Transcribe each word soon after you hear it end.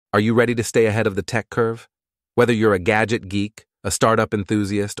Are you ready to stay ahead of the tech curve? Whether you're a gadget geek, a startup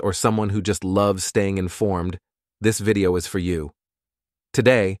enthusiast, or someone who just loves staying informed, this video is for you.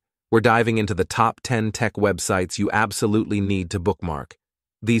 Today, we're diving into the top 10 tech websites you absolutely need to bookmark.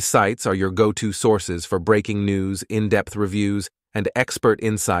 These sites are your go-to sources for breaking news, in-depth reviews, and expert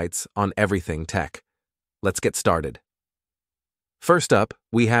insights on everything tech. Let's get started. First up,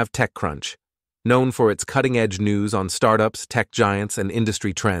 we have TechCrunch. Known for its cutting-edge news on startups, tech giants, and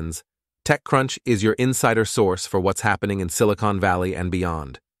industry trends, TechCrunch is your insider source for what's happening in Silicon Valley and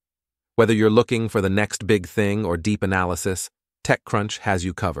beyond. Whether you're looking for the next big thing or deep analysis, TechCrunch has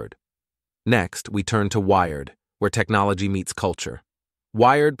you covered. Next, we turn to Wired, where technology meets culture.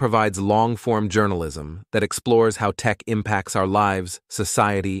 Wired provides long-form journalism that explores how tech impacts our lives,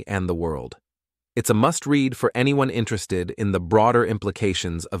 society, and the world. It's a must-read for anyone interested in the broader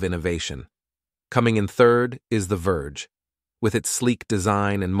implications of innovation. Coming in third is The Verge. With its sleek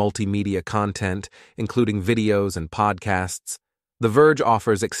design and multimedia content, including videos and podcasts, The Verge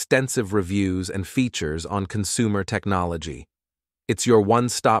offers extensive reviews and features on consumer technology. It's your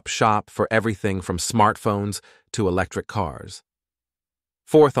one-stop shop for everything from smartphones to electric cars.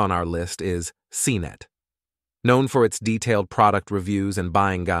 Fourth on our list is CNET. Known for its detailed product reviews and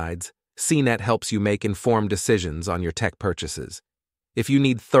buying guides, CNET helps you make informed decisions on your tech purchases. If you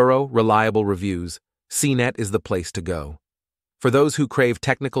need thorough, reliable reviews, CNET is the place to go. For those who crave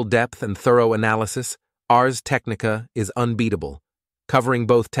technical depth and thorough analysis, Ars Technika is unbeatable. Covering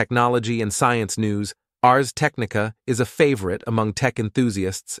both technology and science news, Ars Technika is a favorite among tech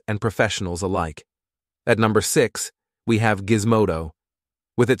enthusiasts and professionals alike. At number 6, we have Gizmodo.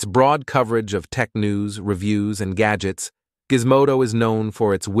 With its broad coverage of tech news, reviews, and gadgets, Gizmodo is known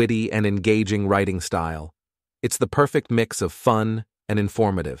for its witty and engaging writing style. It's the perfect mix of fun and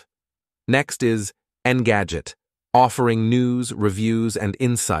informative. Next is Engadget, offering news, reviews, and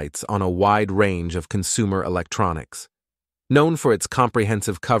insights on a wide range of consumer electronics. Known for its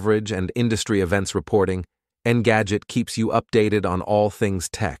comprehensive coverage and industry events reporting, Engadget keeps you updated on all things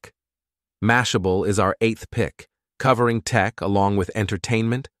tech. Mashable is our 8th pick, covering tech along with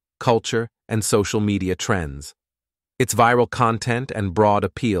entertainment, culture, and social media trends. Its viral content and broad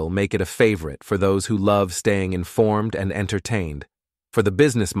appeal make it a favorite for those who love staying informed and entertained. For the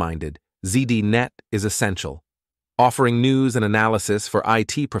business-minded, ZDNet is essential. Offering news and analysis for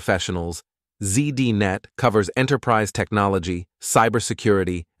IT professionals, ZDNet covers enterprise technology,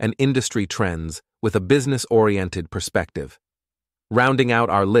 cybersecurity, and industry trends with a business-oriented perspective. Rounding out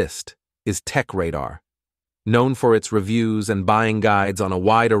our list is TechRadar. Known for its reviews and buying guides on a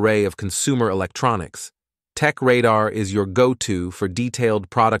wide array of consumer electronics, TechRadar is your go-to for detailed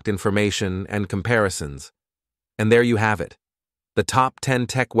product information and comparisons. And there you have it, the top 10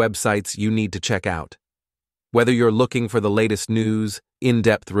 tech websites you need to check out. Whether you're looking for the latest news,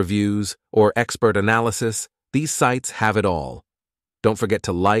 in-depth reviews, or expert analysis, these sites have it all. Don't forget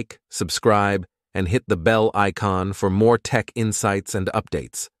to like, subscribe, and hit the bell icon for more tech insights and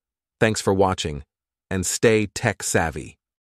updates. Thanks for watching, and stay tech-savvy.